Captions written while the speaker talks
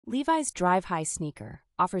Levi's Drive High sneaker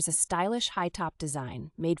offers a stylish high-top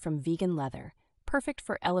design made from vegan leather, perfect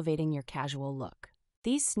for elevating your casual look.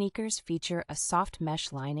 These sneakers feature a soft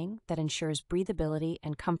mesh lining that ensures breathability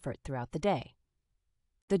and comfort throughout the day.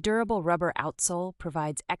 The durable rubber outsole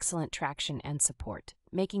provides excellent traction and support,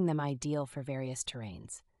 making them ideal for various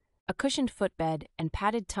terrains. A cushioned footbed and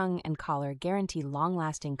padded tongue and collar guarantee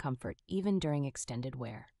long-lasting comfort even during extended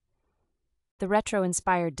wear. The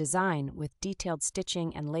retro-inspired design with detailed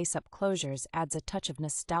stitching and lace-up closures adds a touch of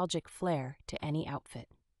nostalgic flair to any outfit.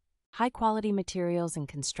 High-quality materials and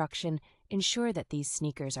construction ensure that these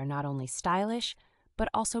sneakers are not only stylish, but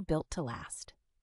also built to last.